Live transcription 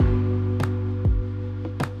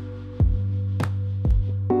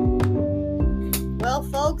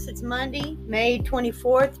folks. It's Monday, May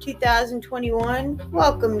 24th, 2021.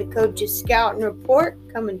 Welcome to Coach's Scouting Report,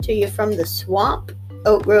 coming to you from the swamp,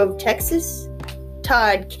 Oak Grove, Texas.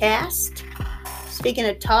 Todd Cast. Speaking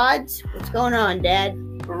of Todds, what's going on, Dad?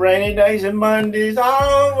 Rainy days and Mondays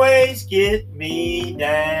always get me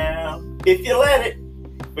down. If you let it,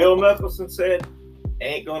 Phil Mickelson said,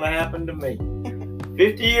 ain't gonna happen to me.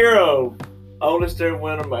 50-year-old, oldest to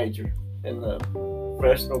win a major in the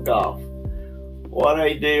professional golf. What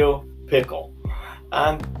a deal, pickle.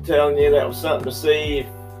 I'm telling you, that was something to see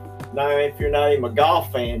if you're not even a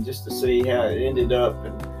golf fan, just to see how it ended up.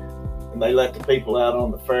 And they let the people out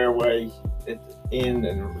on the fairway at the end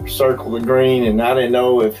and circle the green, and I didn't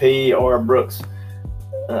know if he or Brooks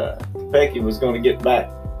Pecky was going to get back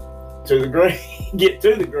to the green, get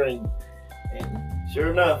to the green. And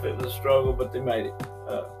sure enough, it was a struggle, but they made it.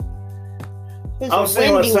 I was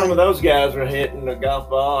seeing what some of those guys were hitting the golf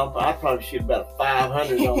ball. I probably shoot about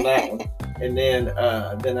 500 on that one, and then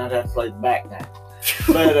I'd have to play the back nine.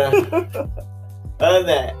 But other than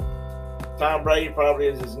that, Tom Brady probably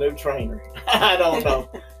is his new trainer. I don't know.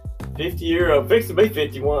 50-year-old, fixed to be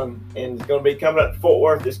 51, and is going to be coming up to Fort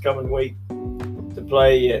Worth this coming week to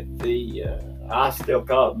play at the, I still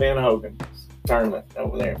call it Ben Hogan's tournament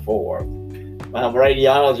over there in Fort Worth. My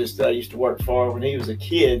radiologist I used to work for when he was a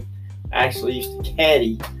kid actually used to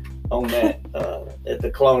caddy on that at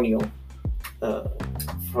the Colonial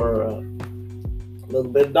for a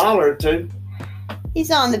little bit of $1 or $2.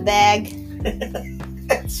 He's on the bag.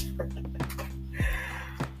 That's right.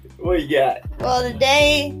 What you got? Well,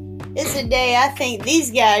 today is a day I think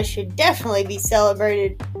these guys should definitely be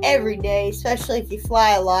celebrated every day, especially if you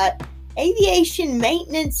fly a lot. Aviation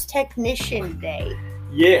Maintenance Technician Day.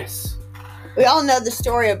 Yes. We all know the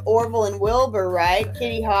story of Orville and Wilbur, right?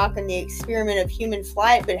 Kitty Hawk and the experiment of human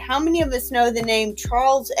flight, but how many of us know the name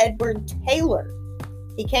Charles Edward Taylor?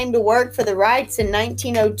 He came to work for the Wrights in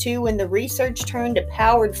 1902 when the research turned to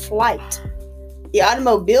powered flight. The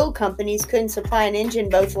automobile companies couldn't supply an engine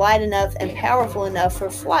both light enough and powerful enough for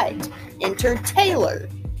flight. Enter Taylor.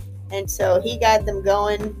 And so he got them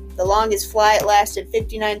going. The longest flight lasted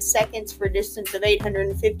 59 seconds for a distance of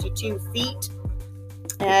 852 feet.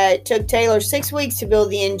 It took Taylor 6 weeks to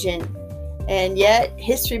build the engine. And yet,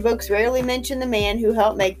 history books rarely mention the man who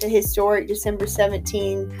helped make the historic December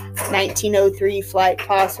 17, 1903 flight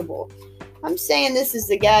possible. I'm saying this is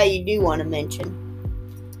the guy you do want to mention.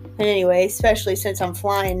 But anyway, especially since I'm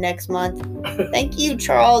flying next month. Thank you,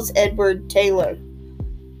 Charles Edward Taylor.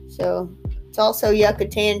 So, it's also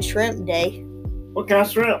Yucatan Shrimp Day. What kind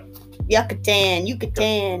of shrimp? Yucatan.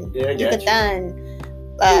 Yeah, Yucatan.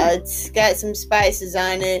 It's got some spices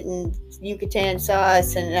on it and Yucatan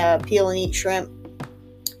sauce and peel and eat shrimp.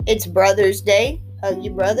 It's Brothers Day. Hug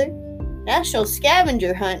your brother. National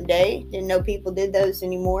Scavenger Hunt Day. Didn't know people did those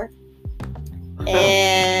anymore.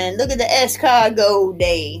 And look at the Escargot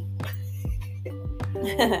Day.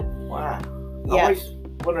 Wow. Yeah. I always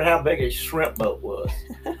wondered how big a shrimp boat was.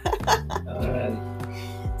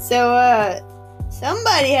 So,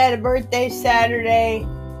 somebody had a birthday Saturday.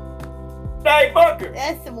 Dave Booker.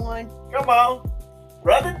 That's the one. Come on.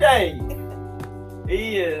 Brother Dave.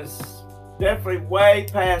 He is definitely way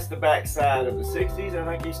past the backside of the 60s. I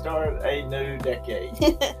think he started a new decade.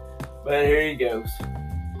 But here he goes.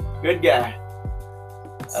 Good guy.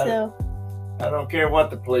 So, I don't care what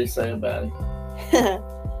the police say about him.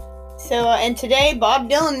 and today Bob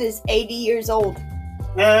Dylan is 80 years old.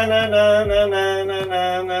 Na na na na na na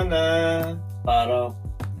na na na. Bottom.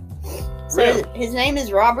 So Really? his name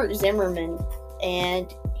is Robert Zimmerman,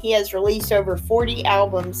 and he has released over 40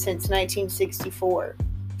 albums since 1964.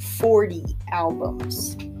 40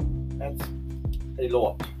 albums. That's a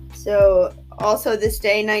lot. So, also this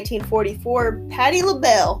day, 1944, Patti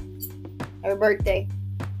LaBelle, her birthday.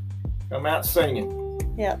 Come out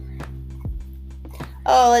singing. Yep.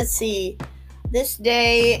 Oh, let's see. This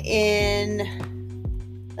day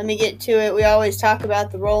let me get to it. We always talk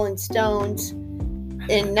about the Rolling Stones.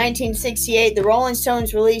 In 1968, the Rolling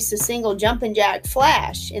Stones released the single Jumpin' Jack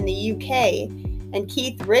Flash in the UK, and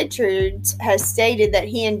Keith Richards has stated that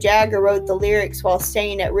he and Jagger wrote the lyrics while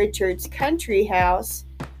staying at Richards' country house,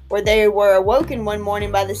 where they were awoken one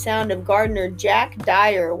morning by the sound of gardener Jack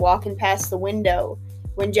Dyer walking past the window.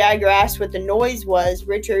 When Jagger asked what the noise was,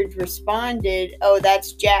 Richards responded, "Oh,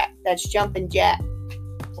 that's Jack. That's Jumpin' Jack."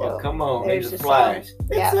 Well, come on. there's Here's a the flash. song.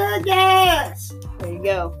 Yeah. It's a gas. There you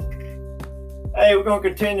go. Hey, we're going to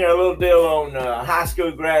continue our little deal on high school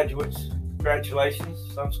graduates. Congratulations.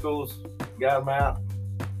 Some schools got them out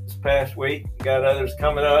this past week. Got others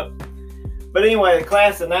coming up. But anyway, the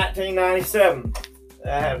class of 1997,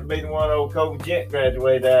 that happened to be the one old Kobe Gent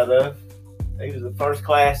graduated out of. He was the first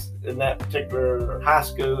class in that particular high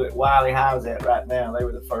school that Wiley High is at right now. They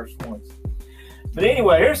were the first ones. But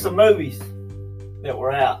anyway, here's some movies that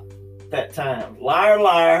were out that time. Liar,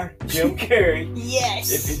 Liar, Jim Carrey.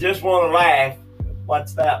 Yes. If you just want to laugh,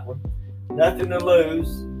 watch that one. Nothing to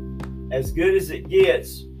Lose. As Good as It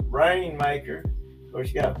Gets. Rainmaker. Of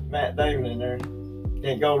course, you got Matt Damon in there.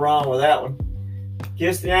 Can't go wrong with that one.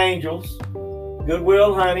 Kiss the Angels. Good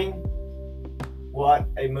Will Hunting. What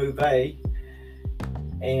a movie.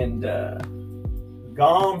 And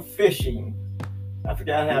Gone Fishing. I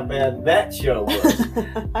forgot how bad that show was.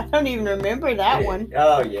 I don't even remember that one.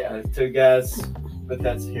 Oh, yeah. There's two guys, but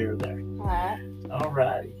that's here or there. All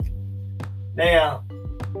righty. Now,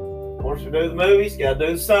 of course, we do the movies, got to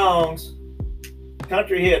do the songs.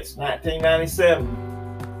 Country hits,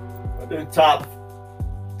 1997. We'll do top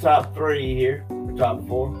three here, or top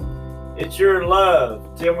four. It's Your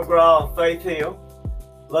Love, Tim McGraw and Faith Hill.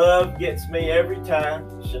 Love Gets Me Every Time,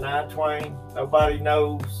 Shania Twain. Nobody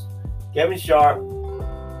Knows, Kevin Sharp.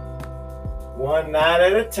 One Night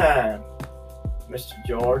at a Time, Mr.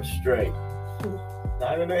 George Strait.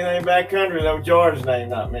 Not gonna do anything about country though. George's name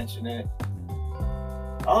not mentioned in it.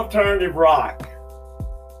 Alternative rock.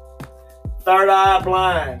 Third Eye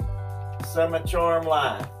Blind, Summer Charm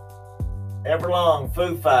Life. Everlong,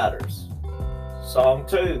 Foo Fighters. Song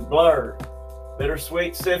 2, Blur.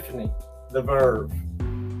 Bittersweet Symphony, The Verve.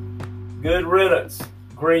 Good Riddance,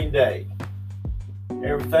 Green Day.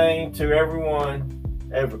 Everything to Everyone,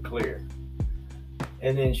 Everclear.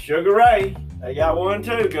 And then Sugar Ray, they got one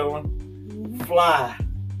too going. Fly.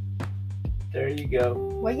 There you go.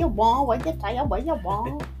 What you want, what you tell you, what you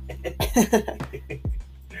want.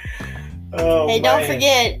 Oh, hey, don't man.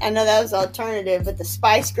 forget, I know that was alternative, but the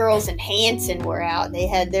Spice Girls and Hanson were out. They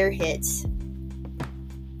had their hits.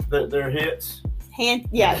 Their hits?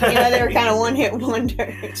 Yeah, they were kind of one-hit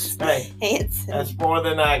wonders. Hey, Hanson. that's more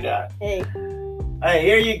than I got. Hey,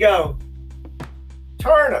 here you go.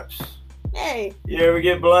 Turnips. hey, You ever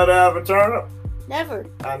get blood out of a turnip? never.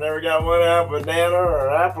 I never got one out of a banana or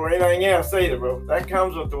an apple or anything else either, but that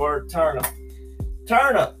comes with the word turnip.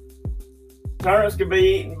 Turnip. Turnips can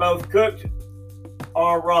be eaten both cooked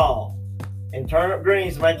or raw. And turnip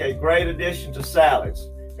greens make a great addition to salads.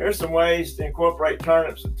 Here's some ways to incorporate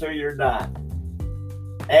turnips into your diet.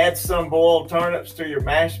 Add some boiled turnips to your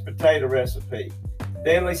mashed potato recipe.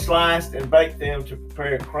 Thinly sliced and bake them to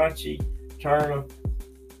prepare crunchy turnip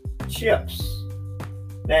chips.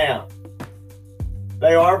 Now,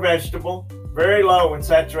 they are vegetable, very low in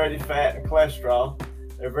saturated fat and cholesterol.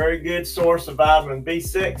 They're a very good source of vitamin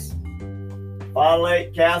B6,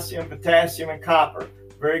 folate, calcium, potassium, and copper.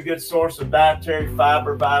 Very good source of dietary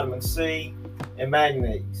fiber, vitamin C, and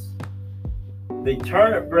manganese. The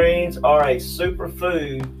turnip greens are a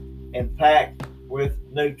superfood and packed with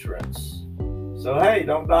nutrients. So hey,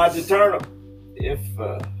 don't dodge a turnip. If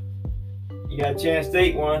you got a chance to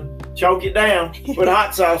eat one, choke it down. Put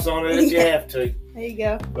hot sauce on it if you have to. There you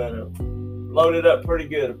go. But loaded up pretty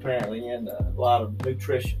good apparently, and a lot of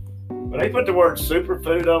nutrition. When they put the word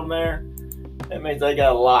superfood on there, that means they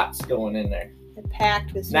got lots going in there. They're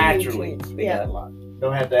packed with some Naturally, nutrients. they Yeah. got a lot.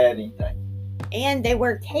 Don't have to add anything. And they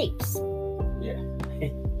wear capes. Yeah.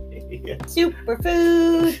 Yeah.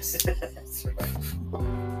 Superfoods. That's right.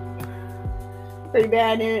 Pretty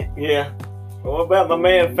bad, isn't it? Yeah. Well, what about my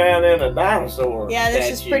man found in a dinosaur? Yeah, this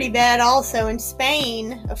is statue? pretty bad also. In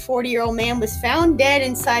Spain, a 40-year-old man was found dead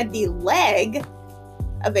inside the leg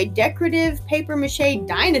of a decorative papier-mâché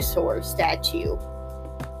dinosaur statue.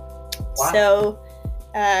 Wow. So,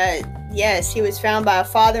 yes, he was found by a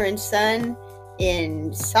father and son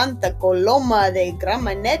in Santa Coloma de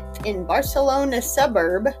Gramenet in Barcelona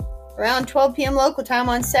suburb around 12 p.m. local time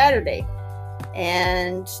on Saturday.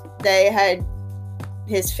 And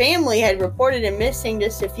his family had reported him missing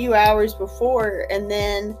just a few hours before, and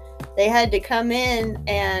then they had to come in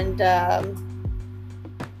and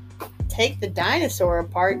take the dinosaur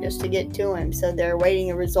apart just to get to him. So they're awaiting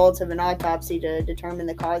the results of an autopsy to determine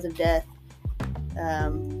the cause of death.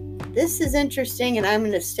 This is interesting, and I'm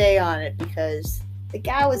going to stay on it because the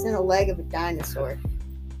guy was in a leg of a dinosaur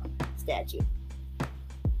statue.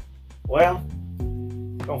 Well,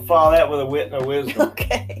 gonna follow that with a wit and a wisdom.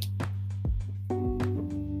 Okay.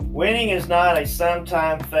 Winning is not a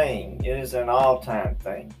sometime thing. It is an all-time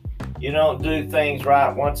thing. You don't do things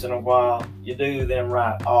right once in a while. You do them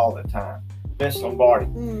right all the time. Vince Lombardi.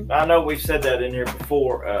 Mm. I know we've said that in here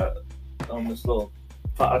before on this little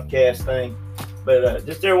podcast thing. But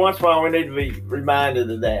just every once in a while, we need to be reminded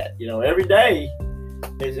of that. You know, every day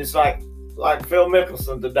is just like Phil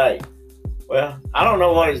Mickelson today. Well, I don't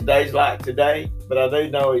know what his day's like today, but I do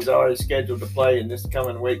know he's already scheduled to play in this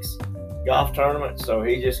coming week's golf tournament, so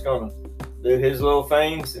he's just gonna do his little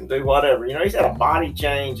things and do whatever. He's had a body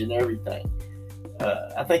change and everything.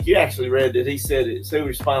 I think you actually read that he said it's his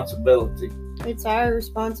responsibility. It's our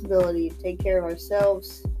responsibility to take care of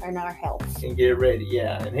ourselves and our health. And get ready,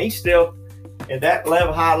 yeah. And he's still at that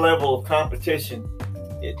high level of competition.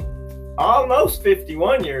 Almost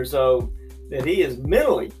 51 years old, that he is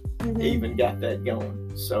mentally even got that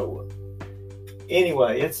going. So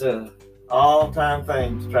anyway, it's a all-time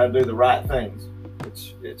thing to try to do the right things,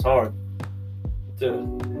 which it's hard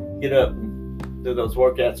to get up and do those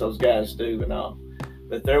workouts those guys do and all.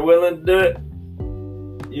 But they're willing to do it.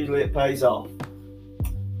 Usually it pays off.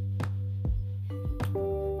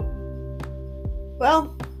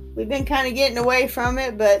 Well, we've been kind of getting away from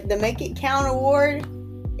it, but the Make It Count Award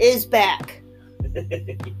is back.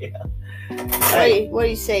 Yeah. What do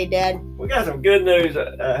you say, Dad? We got some good news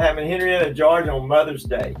having Henrietta, Georgia on Mother's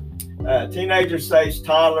Day. Teenager saves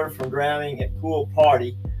toddler from drowning at pool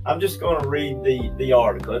party. I'm just going to read the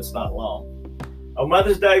article. It's not long. On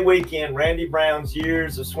Mother's Day weekend, Randy Brown's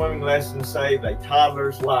years of swimming lessons saved a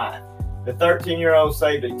toddler's life. The 13-year-old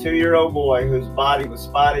saved a 2-year-old boy whose body was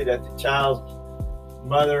spotted at the child's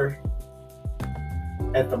mother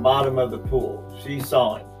at the bottom of the pool. She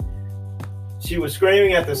saw him. She was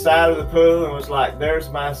screaming at the side of the pool and was like, "There's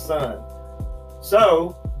my son."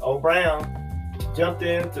 So, old Brown jumped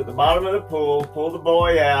into the bottom of the pool, pulled the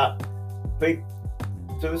boy out, peeked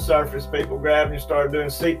to the surface. People grabbed him and started doing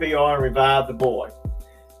CPR and revived the boy.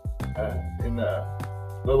 And the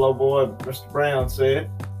little old boy, Mr. Brown,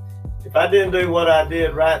 said, "If I didn't do what I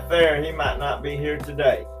did right there, he might not be here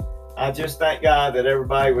today. I just thank God that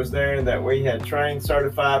everybody was there and that we had trained,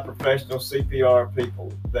 certified, professional CPR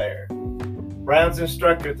people there." Brown's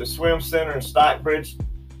instructor at the swim center in Stockbridge,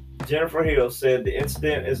 Jennifer Hill, said the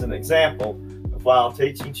incident is an example of why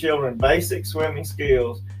teaching children basic swimming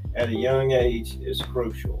skills at a young age is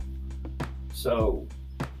crucial. So,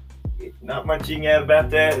 not much you can add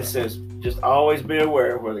about that. It says just always be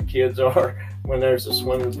aware where the kids are when there's a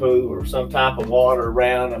swimming pool or some type of water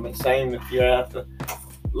around. I mean, same if you're at the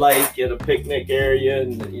lake at a picnic area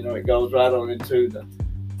and it goes right on into the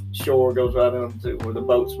shore, goes right on to where the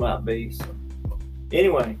boats might be. So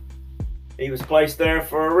anyway, he was placed there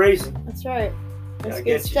for a reason. That's right. That's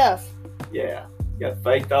good stuff. Yeah, got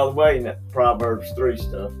faith all the way in that Proverbs 3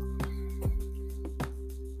 stuff.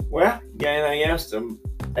 Well, you got anything else to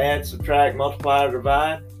add, subtract, multiply, or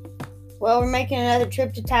divide? Well, we're making another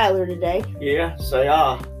trip to Tyler today. Yeah, say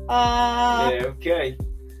ah. Yeah, okay.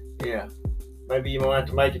 Yeah. Maybe you might have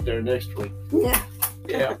to make it there next week. Yeah.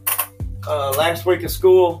 Yeah. Last week of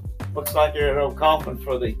school, looks like you're at Old Coffin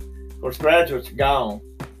for of course, graduates are gone.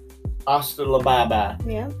 Hasta la bye-bye,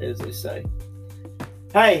 as they say.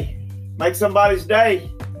 Hey, make somebody's day,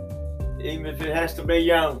 even if it has to be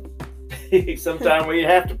young. Sometimes we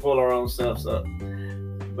have to pull our own selves up.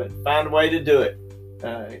 But find a way to do it.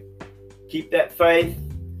 Keep that faith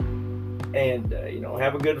and,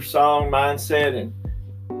 have a good song mindset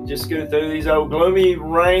and just go through these old gloomy,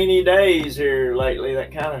 rainy days here lately.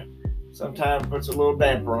 That kind of sometimes puts a little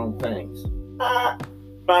damper on things.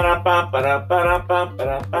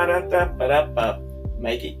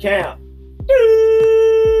 Make it count.